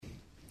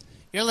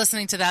You're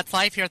listening to That's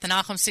Life here at the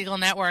Nachum Segal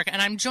Network,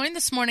 and I'm joined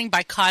this morning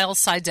by Kyle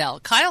Seidel.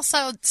 Kyle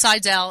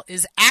Seidel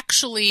is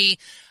actually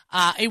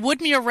a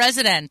Woodmere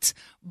resident,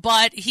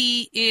 but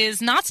he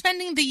is not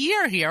spending the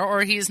year here,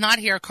 or he is not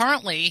here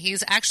currently.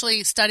 He's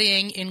actually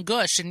studying in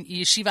Gush, in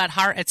Yeshivat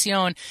Har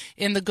Etzion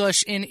in the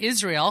Gush in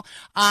Israel.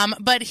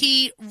 But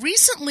he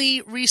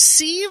recently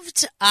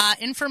received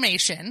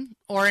information,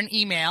 or an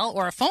email,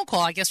 or a phone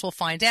call, I guess we'll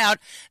find out,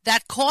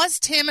 that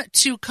caused him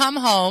to come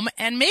home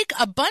and make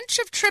a bunch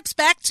of trips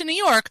back to New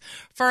York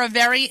for a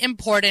very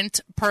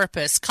important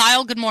purpose.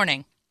 Kyle, good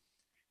morning.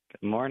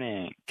 Good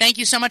morning. Thank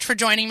you so much for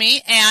joining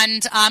me.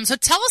 And so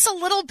tell us a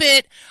little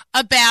bit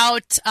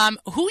about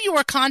who you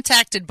were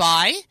contacted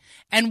by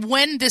and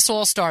when this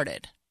all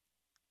started.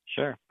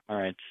 Sure. All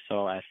right.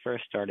 So I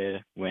first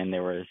started when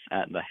there was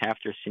at the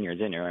Hafter Senior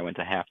Dinner. I went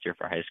to Hafter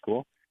for high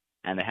school,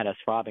 and they had a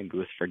swabbing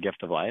booth for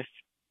Gift of Life.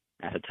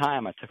 At the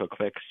time, I took a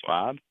quick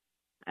swab,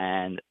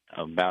 and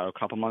about a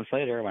couple months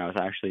later, when I was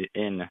actually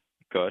in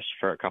Gush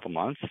for a couple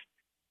months,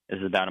 this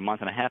is about a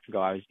month and a half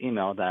ago, I was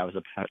emailed that I was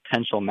a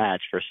potential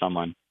match for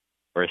someone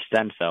for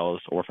stem cells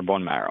or for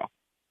bone marrow.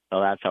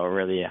 So that's how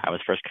really I was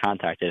first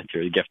contacted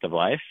through the Gift of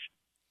Life.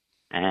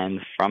 And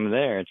from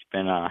there, it's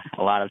been a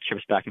lot of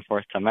trips back and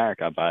forth to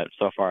America, but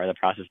so far the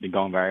process has been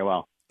going very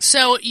well.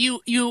 So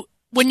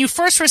when you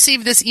first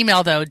received this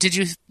email, though, could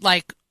you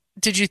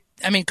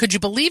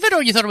believe it,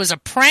 or you thought it was a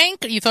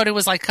prank? You thought it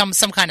was like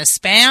some kind of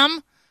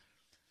spam?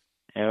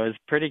 It was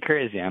pretty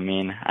crazy. I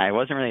mean, I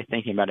wasn't really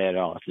thinking about it at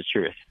all, it's the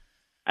truth.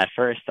 At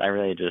first, I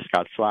really just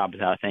got swabbed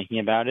without thinking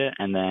about it,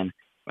 and then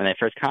when they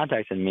first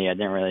contacted me, I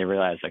didn't really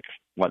realize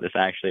what this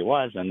actually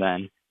was. And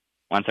then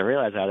once I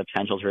realized I had the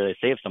potential to really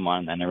save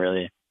someone, then it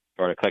really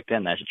sort of clicked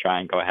in that I should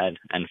try and go ahead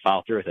and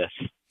follow through with this.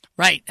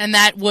 Right, and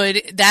that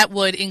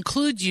would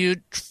include you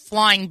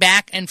flying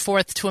back and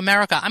forth to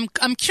America.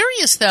 I'm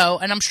curious though,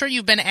 and I'm sure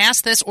you've been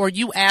asked this or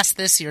you asked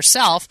this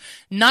yourself.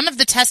 None of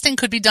the testing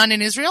could be done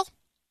in Israel?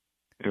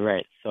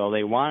 Right. So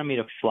they wanted me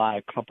to fly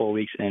a couple of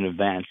weeks in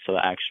advance to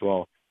the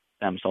actual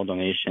stem cell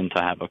donation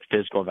to have a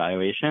physical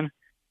evaluation.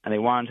 And they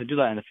wanted to do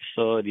that in the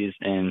facilities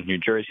in New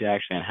Jersey,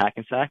 actually in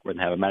Hackensack, where they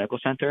have a medical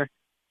center.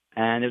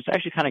 And it was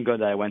actually kind of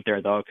good that I went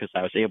there, though, because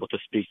I was able to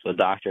speak to the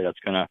doctor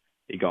that's going to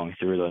be going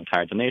through the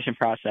entire donation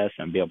process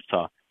and be able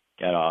to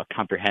get a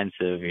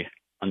comprehensive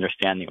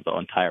understanding of the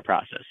entire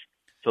process.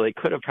 So they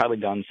could have probably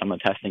done some of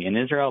the testing in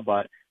Israel,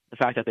 but the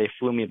fact that they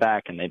flew me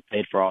back and they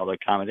paid for all the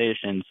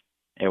accommodations,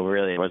 it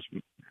really was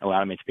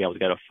allowed me to be able to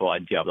get a full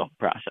idea of the whole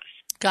process.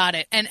 Got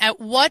it. And at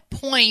what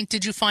point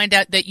did you find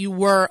out that you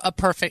were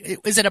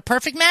is it a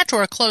perfect match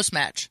or a close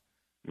match?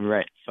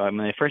 Right. So when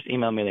they first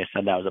emailed me, they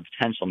said that was a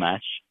potential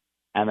match.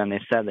 And then they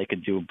said they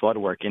could do blood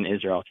work in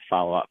Israel to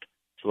follow up.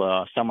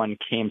 So someone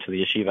came to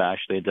the yeshiva,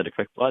 actually did a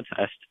quick blood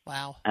test.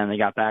 Wow. And they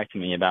got back to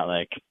me about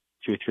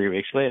 2-3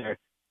 weeks later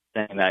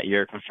saying that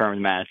you're a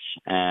confirmed match.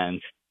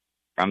 And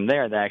from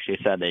there, they actually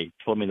said they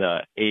told me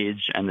the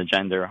age and the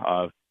gender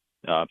of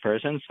the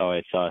person. So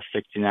it's a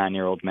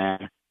 69-year-old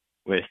man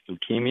with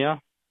leukemia.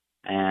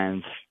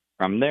 And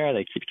from there,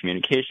 they keep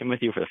communication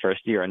with you for the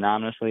first year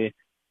anonymously.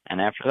 And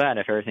after that,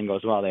 if everything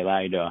goes well, they allow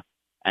you to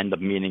end up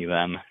meeting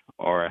them,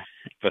 or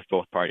if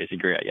both parties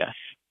agree, I guess.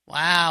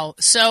 Wow.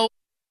 So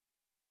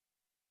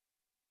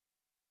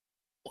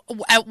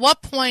at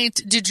what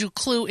point did you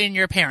clue in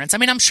your parents? I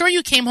mean, I'm sure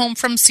you came home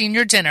from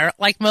senior dinner,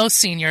 like most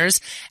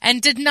seniors,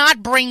 and did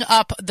not bring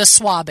up the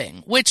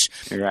swabbing, which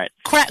right.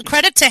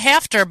 Credit to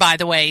Hafter, by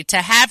the way, to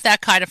have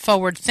that kind of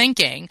forward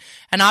thinking.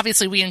 And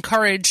obviously we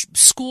encourage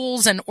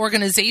schools and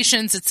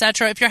organizations,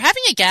 etc. If you're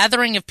having a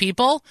gathering of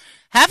people,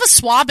 have a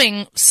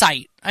swabbing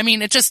site. I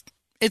mean, it's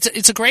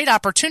a great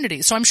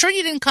opportunity. So I'm sure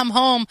you didn't come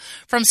home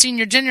from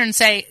senior dinner and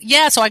say,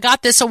 yeah, so I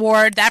got this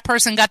award, that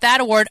person got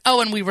that award, oh,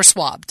 and we were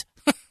swabbed.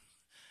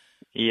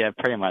 Yeah,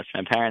 pretty much.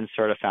 My parents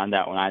sort of found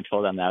out when I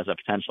told them that was a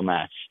potential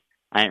match.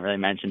 I didn't really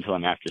mention to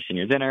them after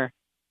senior dinner,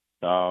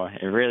 so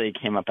it really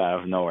came up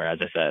out of nowhere, as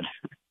I said.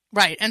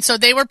 Right, and so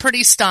they were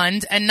pretty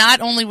stunned, and not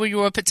only were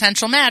you a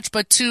potential match,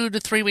 but 2 to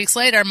 3 weeks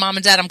later, Mom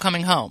and Dad, I'm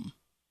coming home.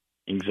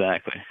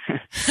 Exactly.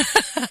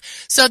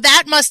 So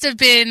that must have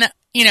been,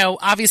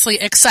 obviously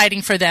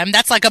exciting for them.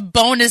 That's like a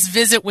bonus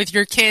visit with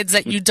your kids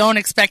that you don't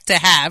expect to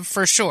have,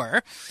 for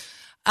sure.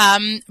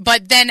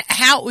 But then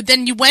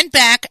then you went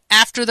back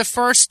after the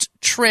first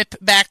trip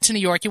back to New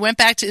York. You went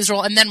back to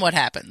Israel, and then what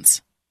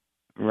happens?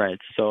 Right.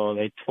 So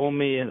they told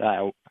me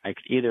that I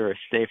could either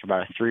stay for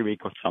about a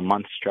 3-week or a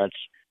month stretch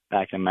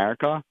back in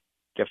America,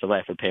 Gift of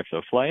Life would pay for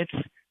the flights,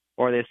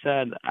 or they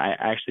said I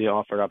actually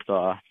offered up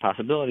the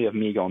possibility of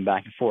me going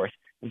back and forth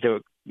until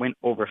it went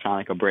over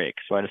Hanukkah break.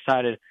 So I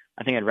decided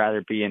I think I'd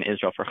rather be in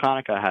Israel for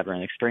Hanukkah. I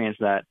hadn't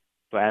experienced that.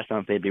 So I asked them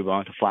if they'd be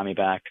willing to fly me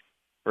back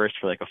first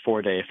for a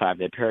 4-day,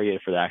 5-day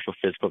period for the actual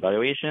physical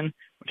evaluation,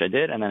 which I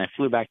did. And then I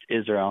flew back to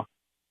Israel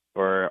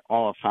for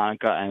all of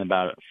Hanukkah and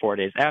about 4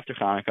 days after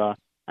Hanukkah.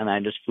 And I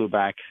just flew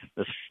back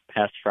this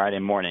past Friday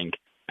morning.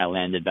 I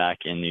landed back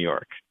in New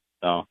York.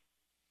 So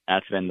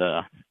that's been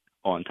the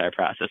whole entire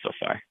process so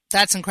far.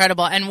 That's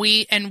incredible. And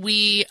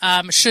we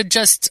should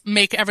just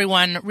make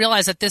everyone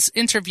realize that this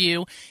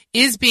interview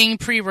is being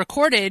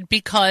pre-recorded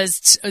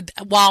because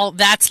while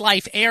That's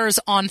Life airs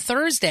on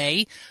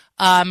Thursday,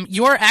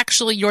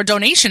 your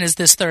donation is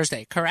this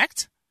Thursday,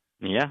 correct?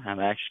 Yeah, I'm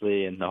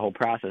actually in the whole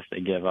process.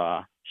 They give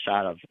a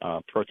shot of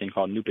a protein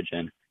called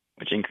Neupogen,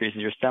 which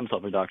increases your stem cell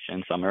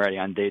production. So I'm already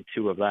on day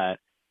 2 of that,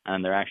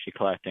 and they're actually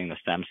collecting the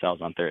stem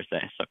cells on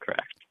Thursday. So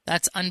correct.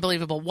 That's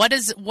unbelievable.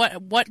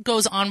 What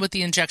goes on with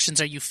the injections?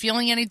 Are you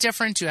feeling any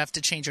different? Do you have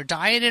to change your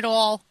diet at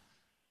all?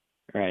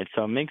 Right.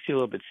 So it makes you a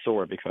little bit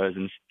sore because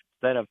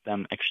instead of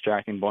them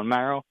extracting bone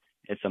marrow,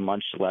 it's a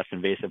much less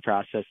invasive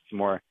process. It's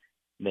more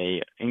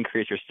they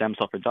increase your stem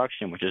cell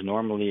production, which is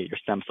normally your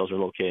stem cells are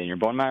located in your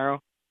bone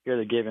marrow. Here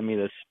they're giving me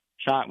this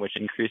shot, which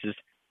increases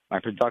my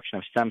production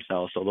of stem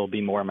cells, so there'll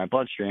be more in my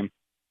bloodstream.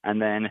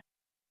 And then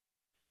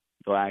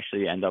they'll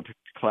actually end up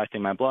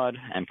collecting my blood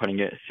and putting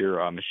it through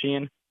a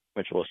machine,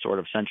 which will sort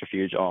of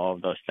centrifuge all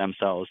of the stem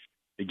cells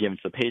to be given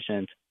to the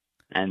patient,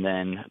 and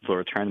then they'll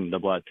return the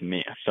blood to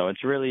me. So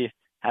it's really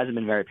hasn't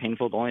been very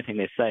painful. The only thing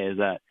they say is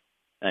that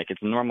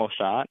it's a normal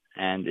shot,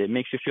 and it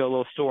makes you feel a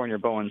little sore in your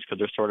bones because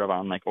they're sort of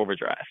on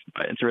overdrive.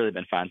 But it's really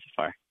been fine so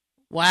far.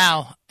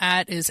 Wow,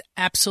 that is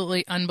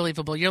absolutely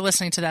unbelievable. You're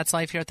listening to That's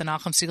Life here at the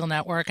Nachum Segal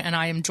Network, and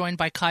I am joined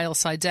by Kyle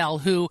Seidel,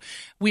 who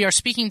we are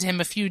speaking to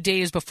him a few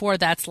days before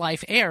That's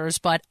Life airs,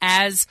 but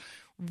as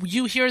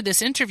you hear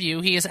this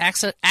interview, he is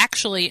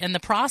actually in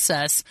the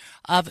process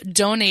of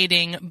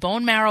donating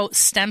bone marrow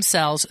stem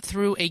cells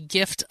through a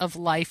Gift of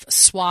Life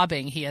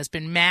swabbing. He has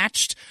been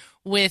matched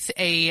with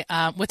a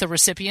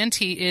recipient.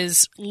 He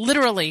is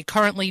literally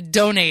currently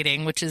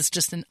donating, which is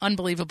just an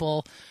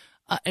unbelievable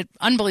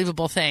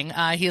thing.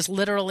 He is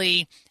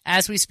literally,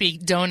 as we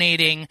speak,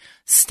 donating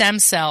stem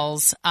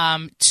cells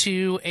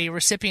to a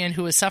recipient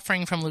who is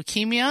suffering from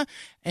leukemia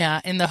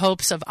in the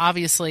hopes of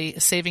obviously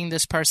saving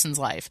this person's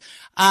life.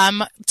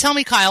 Tell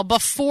me, Kyle,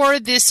 before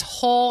this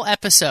whole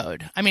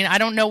episode, I mean, I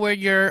don't know where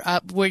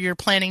you're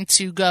planning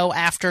to go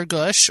after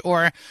Gush,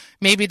 or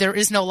maybe there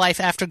is no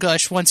life after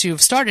Gush once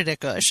you've started at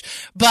Gush,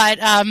 but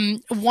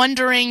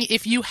wondering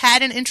if you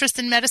had an interest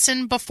in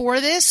medicine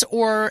before this,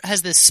 or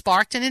has this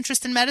sparked an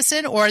interest in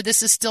medicine, or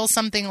this is still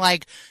something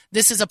like,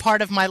 this is a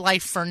part of my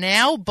life for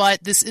now,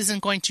 but this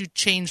isn't going to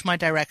change my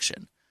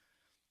direction?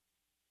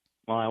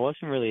 Well, I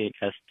wasn't really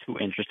too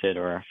interested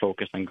or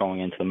focused on going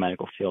into the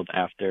medical field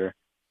after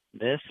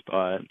this,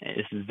 but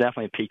this has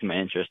definitely piqued my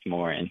interest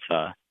more into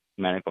the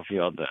medical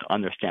field.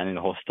 Understanding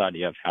the whole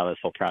study of how this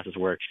whole process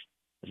works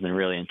has been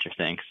really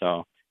interesting.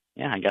 So,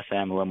 yeah, I guess I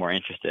am a little more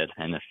interested,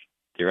 and if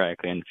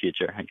theoretically in the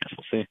future, I guess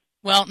we'll see.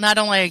 Well, not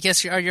only, I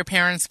guess, are your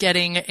parents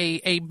getting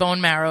a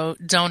bone marrow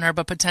donor,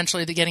 but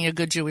potentially they're getting a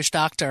good Jewish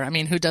doctor. I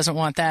mean, who doesn't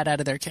want that out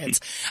of their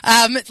kids?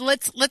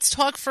 Let's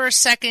talk for a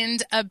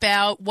second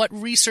about what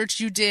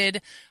research you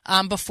did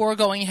before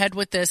going ahead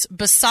with this.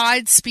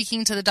 Besides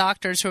speaking to the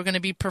doctors who are going to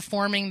be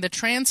performing the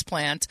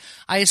transplant,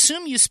 I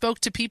assume you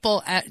spoke to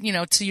people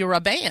to your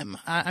Rabbeim.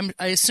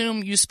 I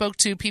assume you spoke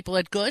to people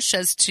at Gush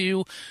as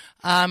to,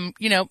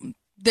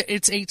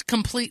 it's a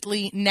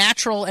completely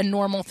natural and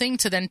normal thing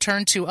to then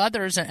turn to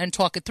others and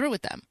talk it through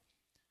with them.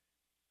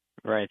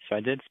 Right. So I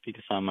did speak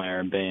to some of my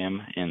Rebbeim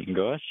in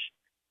Gush,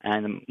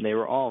 and they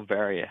were all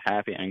very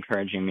happy and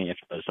encouraging me, if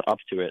I was up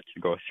to it, to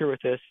go through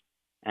with this.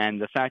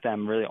 And the fact that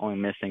I'm really only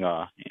missing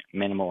a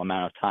minimal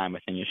amount of time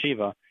within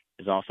yeshiva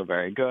is also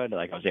very good.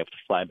 I was able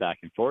to fly back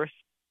and forth.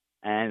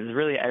 And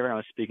really everyone I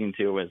was speaking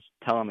to was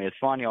telling me it's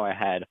funny, I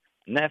had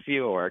a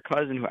nephew or a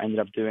cousin who ended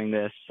up doing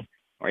this,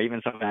 or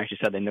even someone actually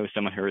said they know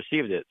someone who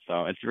received it.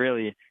 So it's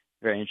really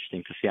very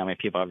interesting to see how many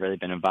people have really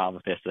been involved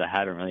with this that I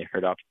haven't really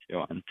heard up to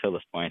until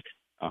this point.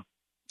 So.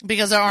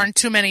 Because there aren't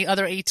too many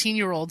other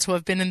 18-year-olds who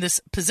have been in this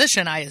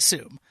position, I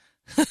assume.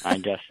 I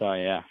guess so,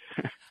 yeah.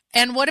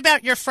 And what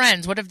about your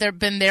friends? What have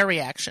been their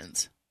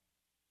reactions?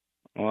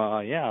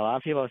 Well, yeah, a lot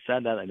of people have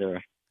said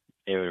that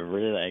they were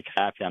really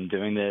happy I'm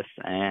doing this,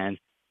 and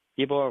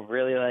people are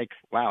really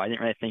wow, I didn't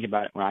really think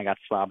about it when I got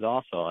swabbed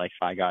also, if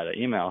I got an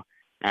email.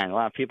 And a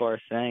lot of people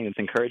are saying it's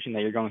encouraging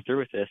that you're going through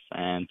with this,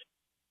 and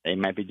they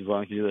might be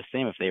willing to do the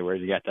same if they were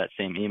to get that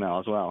same email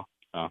as well.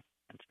 So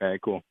it's very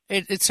cool.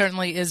 It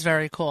certainly is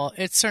very cool.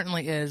 It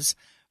certainly is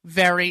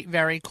very,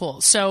 very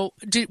cool. So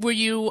were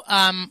you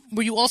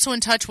also in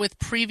touch with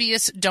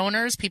previous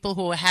donors, people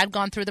who had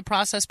gone through the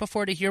process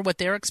before, to hear what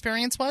their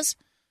experience was?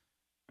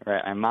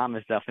 Right. My mom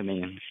has definitely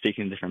been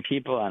speaking to different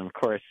people, and of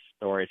course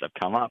stories have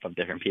come up of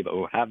different people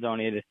who have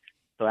donated.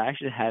 So I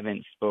actually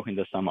haven't spoken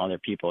to some other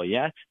people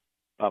yet.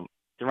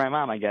 To my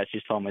mom, I guess,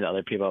 she's told me that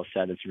other people have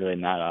said it's really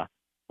not a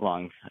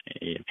long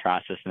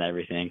process and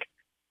everything.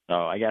 So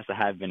I guess I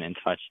have been in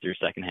touch through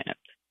secondhand.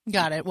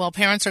 Got it. Well,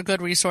 parents are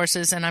good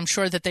resources, and I'm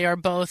sure that they are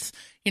both,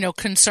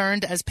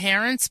 concerned as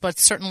parents, but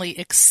certainly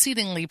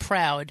exceedingly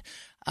proud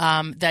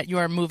that you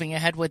are moving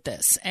ahead with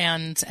this.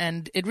 And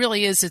it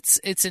really is.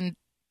 It's an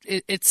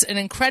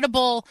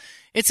incredible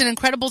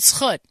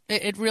zchut.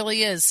 It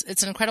really is.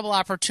 It's an incredible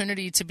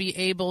opportunity to be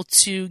able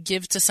to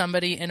give to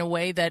somebody in a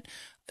way that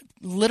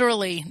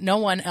literally no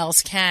one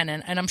else can.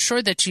 And I'm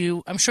sure that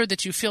you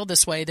feel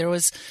this way. There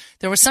was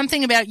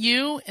something about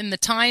you in the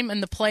time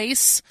and the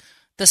place,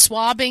 the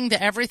swabbing,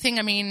 the everything.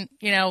 I mean,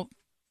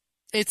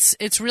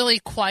 it's really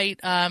quite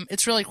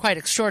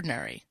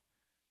extraordinary.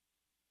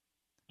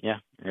 Yeah,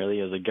 it really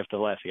is a gift of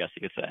life, I guess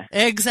you could say.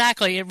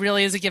 Exactly. It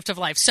really is a gift of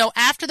life. So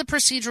after the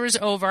procedure is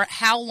over,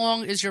 how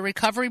long is your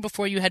recovery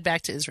before you head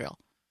back to Israel?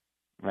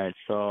 Right,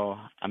 so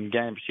I'm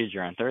getting a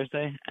procedure on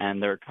Thursday,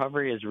 and the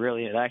recovery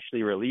it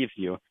actually relieves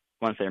you.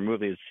 Once they remove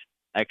these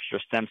extra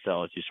stem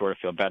cells, you sort of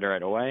feel better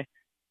right away.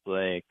 So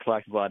they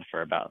collect blood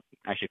for about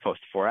actually close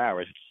to 4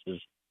 hours, which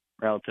is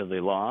relatively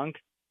long.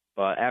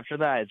 But after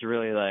that, it's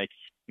really like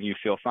you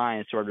feel fine.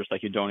 It's sort of just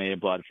like you donated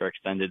blood for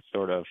extended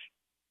sort of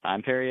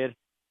time period.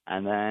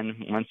 And then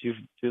once you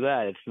do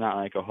that, it's not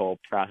like a whole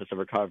process of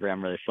recovery.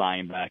 I'm really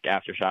flying back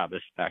after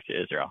Shabbos back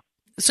to Israel.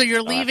 So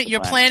you're leaving.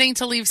 You're planning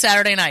to leave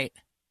Saturday night.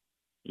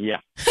 Yeah.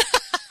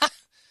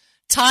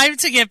 Time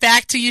to get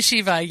back to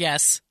yeshiva, I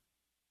guess.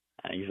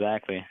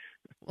 Exactly.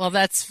 Well,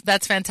 that's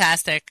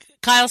fantastic.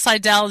 Kyle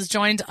Seidel has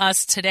joined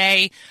us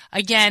today.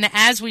 Again,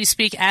 as we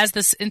speak, as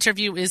this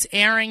interview is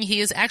airing, he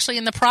is actually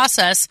in the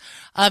process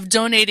of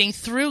donating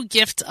through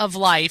Gift of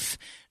Life,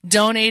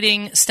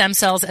 donating stem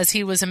cells as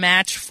he was a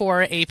match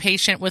for a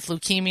patient with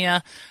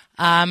leukemia.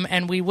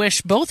 And we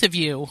wish both of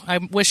you, I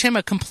wish him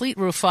a complete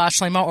refuah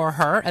shlema, or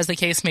her, as the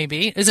case may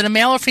be. Is it a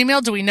male or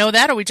female? Do we know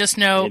that, or we just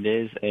know? It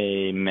is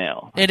a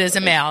male. It is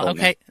a male.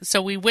 Okay.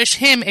 So we wish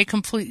him a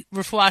complete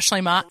refuah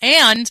shlema,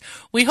 and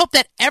we hope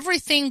that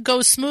everything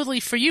goes smoothly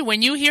for you.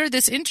 When you hear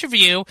this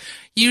interview,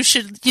 you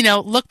should,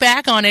 look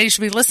back on it. You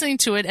should be listening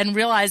to it and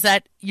realize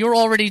that you're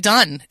already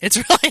done. It's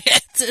really,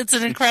 it's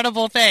an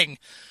incredible thing.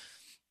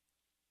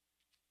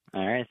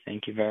 All right.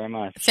 Thank you very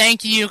much.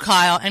 Thank you,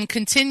 Kyle. And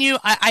continue.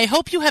 I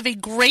hope you have a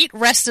great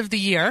rest of the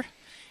year.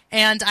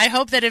 And I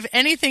hope that if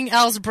anything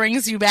else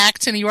brings you back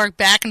to New York,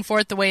 back and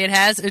forth the way it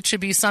has, it should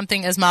be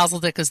something as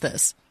mazeldik as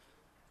this.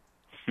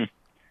 All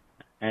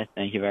right.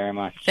 Thank you very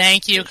much.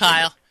 Thank you,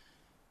 Kyle.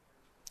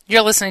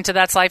 You're listening to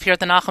That's Life here at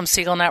the Nachum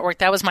Segal Network.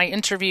 That was my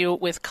interview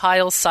with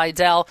Kyle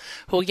Seidel,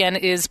 who again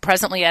is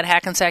presently at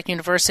Hackensack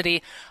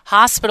University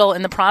Hospital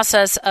in the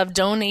process of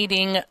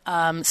donating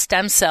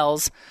stem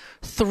cells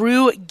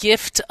through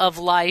Gift of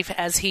Life,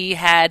 as he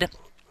had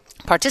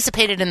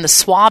participated in the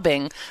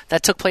swabbing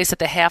that took place at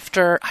the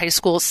Hafter High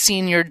School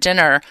senior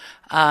dinner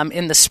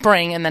in the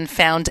spring, and then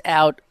found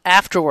out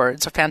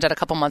a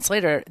couple months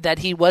later, that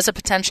he was a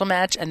potential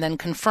match, and then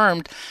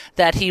confirmed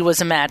that he was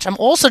a match. I'm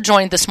also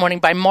joined this morning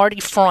by Marty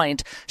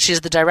Freund.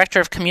 She's the Director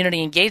of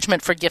Community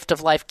Engagement for Gift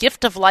of Life.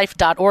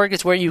 giftoflife.org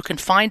is where you can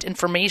find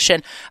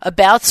information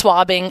about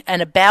swabbing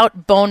and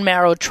about bone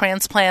marrow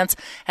transplants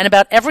and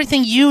about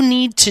everything you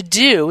need to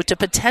do to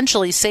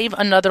potentially save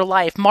another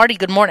life. Marty,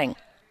 good morning.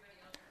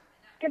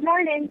 Good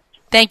morning.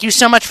 Thank you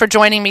so much for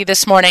joining me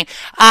this morning.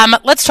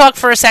 Let's talk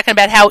for a second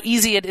about how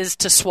easy it is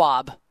to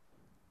swab.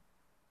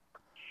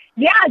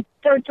 Yeah,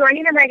 so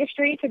joining the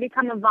registry to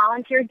become a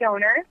volunteer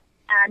donor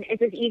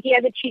is as easy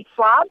as a cheek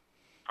swab.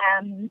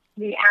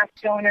 We ask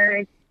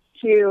donors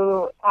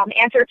to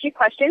answer a few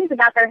questions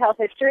about their health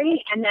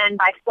history, and then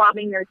by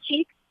swabbing their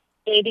cheeks,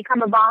 they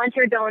become a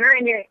volunteer donor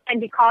and can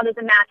be called as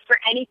a match for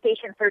any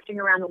patient searching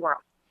around the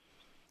world.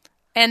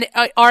 And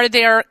are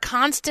there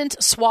constant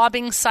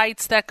swabbing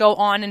sites that go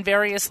on in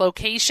various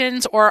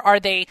locations, or are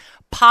they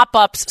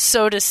pop-ups,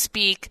 so to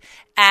speak,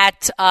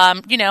 at,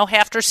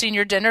 after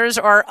senior dinners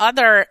or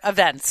other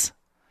events?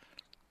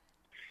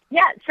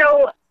 Yeah,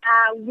 so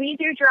we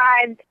do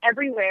drives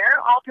everywhere,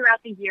 all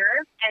throughout the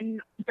year,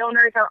 and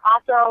donors are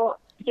also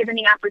given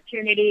the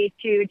opportunity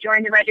to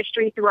join the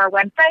registry through our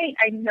website.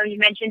 I know you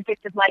mentioned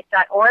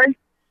giftoflife.org.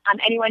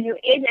 Anyone who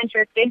is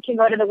interested can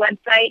go to the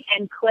website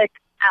and click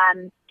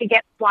to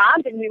get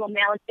swabbed, and we will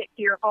mail it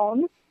to your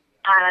home.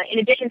 In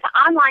addition to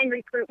online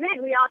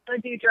recruitment, we also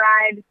do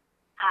drives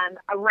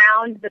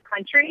around the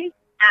country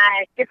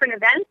at different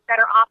events that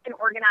are often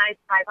organized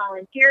by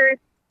volunteers.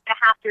 The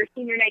Hafter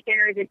Senior Night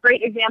Dinner is a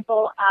great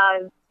example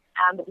of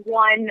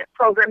one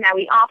program that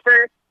we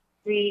offer.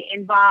 We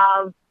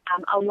involve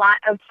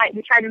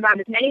we try to involve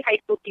as many high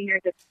school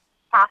seniors as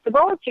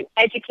possible to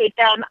educate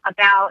them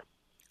about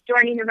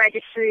joining the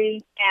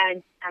registry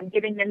and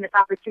giving them this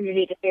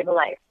opportunity to save a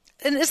life.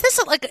 And is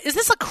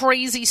this a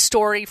crazy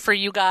story for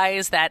you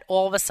guys, that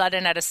all of a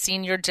sudden at a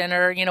senior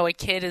dinner, a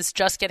kid is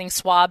just getting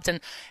swabbed and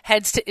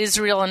heads to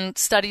Israel and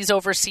studies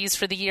overseas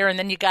for the year, and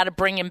then you got to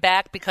bring him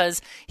back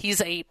because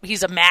he's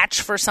a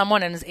match for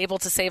someone and is able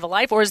to save a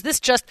life? Or is this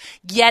just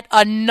yet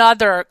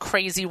another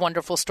crazy,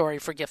 wonderful story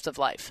for Gift of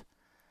Life?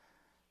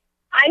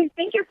 I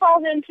think it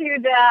falls into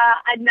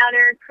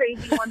another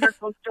crazy,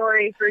 wonderful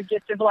story for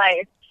Gift of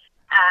Life.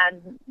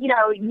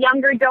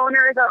 Younger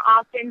donors are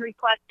often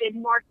requested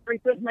more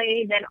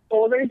frequently than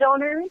older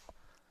donors.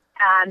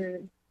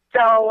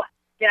 So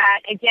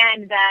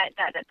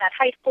that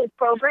high school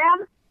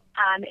program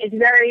is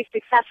very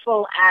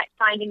successful at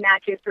finding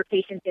matches for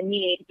patients in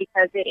need,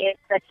 because it is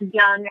such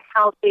young,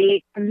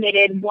 healthy,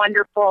 committed,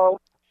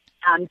 wonderful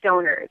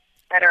donors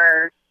that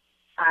are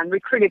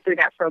recruited through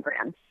that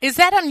program. Is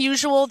that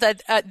unusual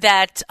that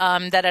that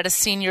at a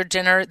senior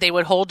dinner they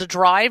would hold a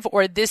drive,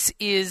 or this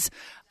is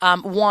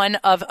one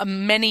of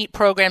many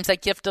programs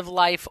that Gift of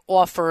Life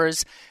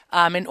offers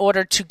in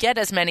order to get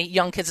as many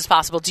young kids as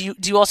possible? Do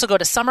you also go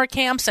to summer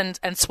camps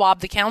and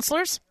swab the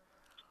counselors?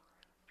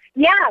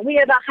 Yeah, we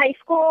have a high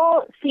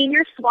school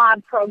senior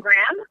swab program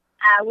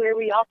where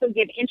we also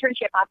give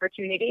internship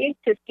opportunities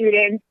to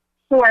students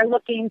who are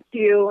looking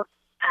to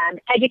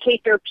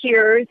educate their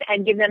peers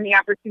and give them the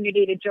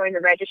opportunity to join the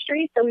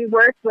registry. So we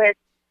work with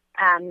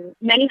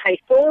many high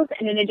schools,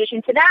 and in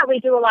addition to that, we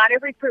do a lot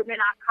of recruitment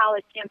on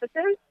college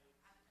campuses,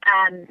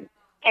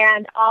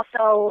 and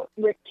also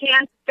with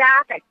camp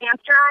staff at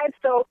Camp Drive.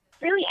 So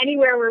really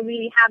anywhere where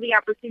we have the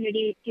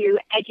opportunity to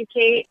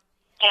educate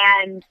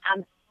and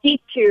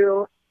speak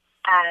to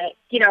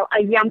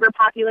a younger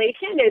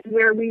population is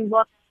where we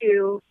look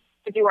to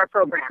do our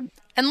program.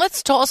 And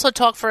let's also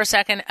talk for a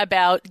second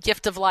about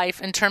Gift of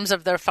Life in terms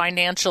of their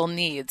financial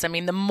needs. I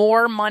mean, the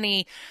more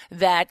money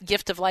that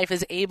Gift of Life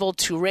is able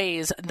to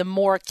raise, the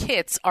more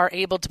kits are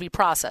able to be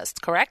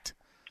processed, correct?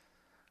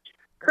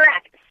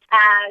 Correct.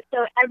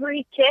 So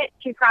every kit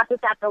to process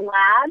at the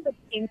lab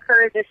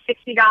incurs a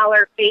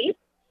 $60 fee.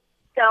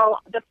 So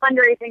the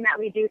fundraising that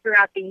we do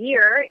throughout the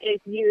year is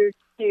used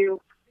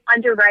to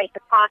underwrite the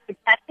cost of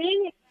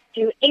testing,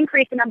 to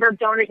increase the number of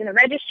donors in the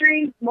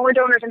registry. More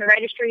donors in the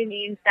registry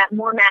means that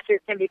more matches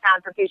can be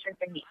found for patients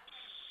in need.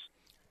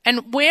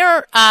 And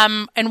where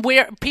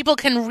people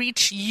can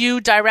reach you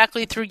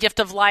directly through Gift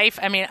of Life?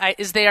 I mean,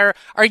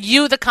 are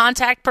you the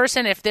contact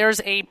person if there's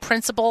a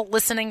principal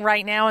listening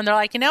right now and they're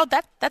like,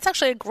 that's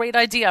actually a great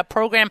idea, a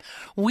program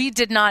we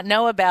did not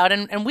know about,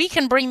 and we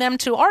can bring them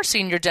to our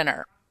senior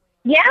dinner?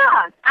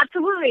 Yeah,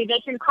 absolutely. They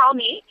can call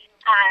me.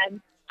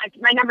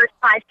 My number is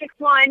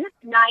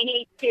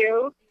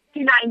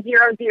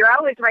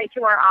 561-982-2900 is right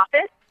to our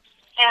office.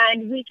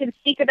 And we can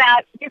speak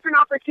about different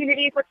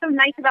opportunities. What's so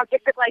nice about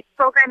Gift of Life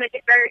program is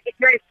it's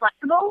very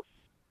flexible.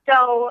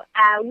 So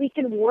we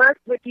can work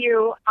with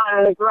you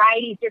on a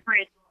variety of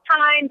different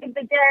times of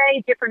the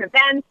day, different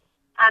events.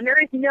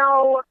 There is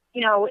no,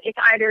 it's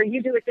either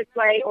you do it this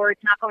way or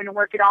it's not going to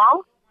work at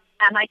all.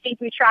 I think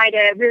we try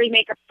to really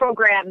make a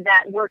program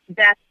that works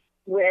best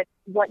with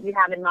what you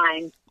have in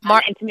mind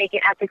and to make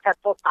it as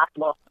successful as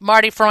possible.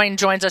 Marty Freund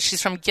joins us.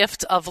 She's from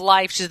Gift of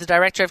Life. She's the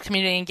Director of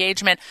Community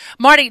Engagement.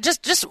 Marty,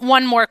 just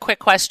one more quick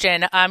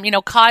question.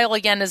 Kyle,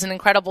 again, is an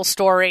incredible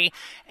story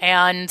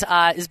and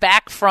is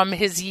back from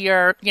his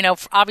year,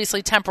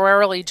 obviously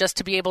temporarily just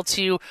to be able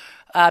to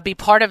be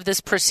part of this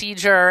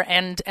procedure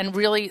and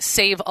really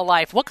save a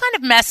life. What kind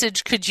of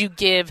message could you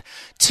give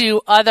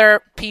to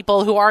other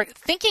people who are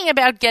thinking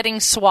about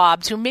getting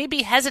swabbed, who may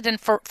be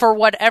hesitant for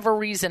whatever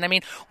reason? I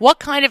mean, what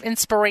kind of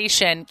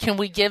inspiration can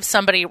we give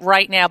somebody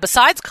right now,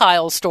 besides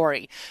Kyle's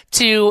story,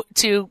 to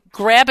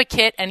grab a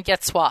kit and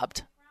get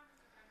swabbed?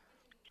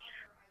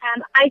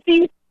 I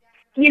think,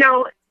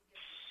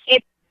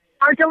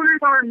 our donors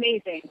are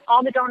amazing,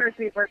 all the donors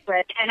we've worked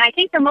with. And I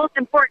think the most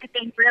important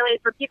thing really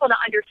for people to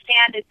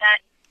understand is that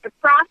the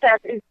process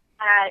is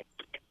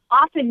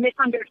often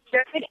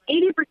misunderstood.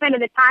 80% of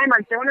the time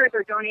our donors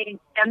are donating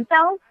stem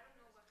cells,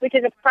 which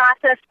is a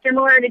process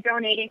similar to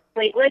donating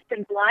platelets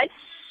and blood.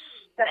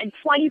 And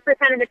 20%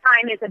 of the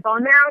time is a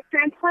bone marrow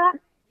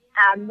transplant,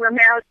 where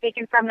marrow is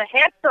taken from the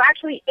hip. So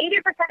actually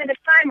 80% of the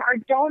time our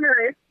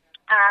donors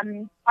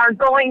are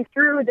going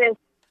through this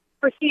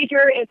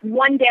procedure. It's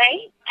one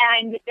day,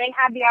 and they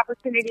have the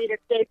opportunity to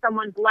save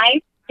someone's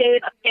life,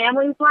 save a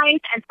family's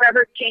life, and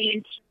forever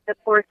change the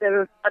course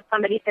of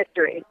somebody's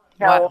history.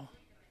 So, wow.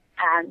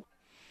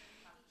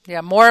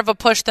 Yeah, more of a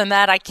push than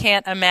that, I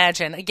can't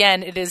imagine.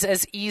 Again, it is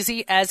as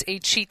easy as a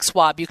cheek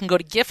swab. You can go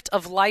to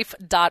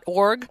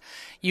giftoflife.org.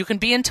 You can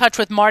be in touch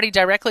with Marty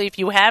directly if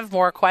you have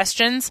more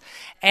questions.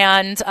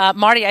 And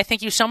Marty, I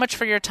thank you so much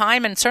for your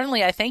time, and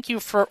certainly I thank you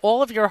for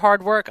all of your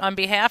hard work on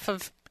behalf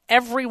of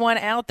everyone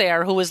out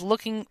there who is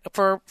looking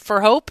for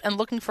hope and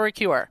looking for a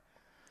cure.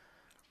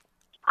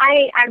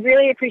 I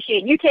really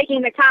appreciate you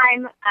taking the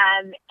time.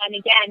 And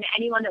again,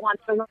 anyone that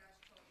wants to look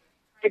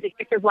at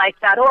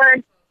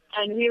giftoflife.org,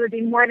 and we would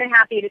be more than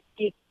happy to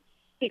speak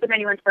with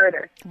anyone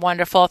further.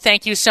 Wonderful.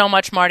 Thank you so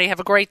much, Marty.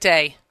 Have a great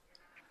day.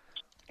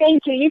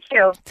 Thank you. You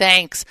too.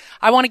 Thanks.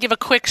 I want to give a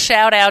quick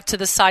shout out to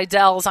the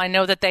Seidel's. I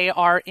know that they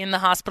are in the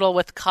hospital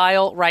with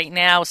Kyle right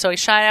now. So a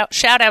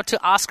shout out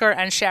to Oscar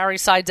and Shari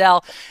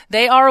Seidel.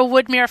 They are a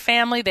Woodmere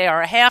family. They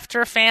are a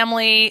Hafter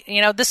family.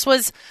 This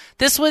was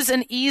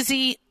an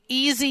easy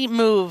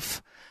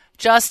move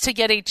just to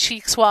get a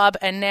cheek swab,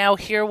 and now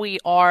here we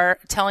are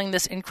telling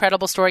this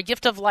incredible story.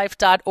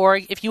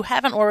 Giftoflife.org. If you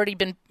haven't already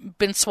been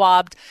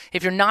swabbed,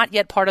 if you're not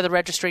yet part of the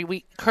registry,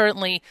 we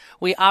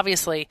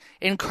obviously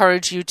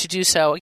encourage you to do so.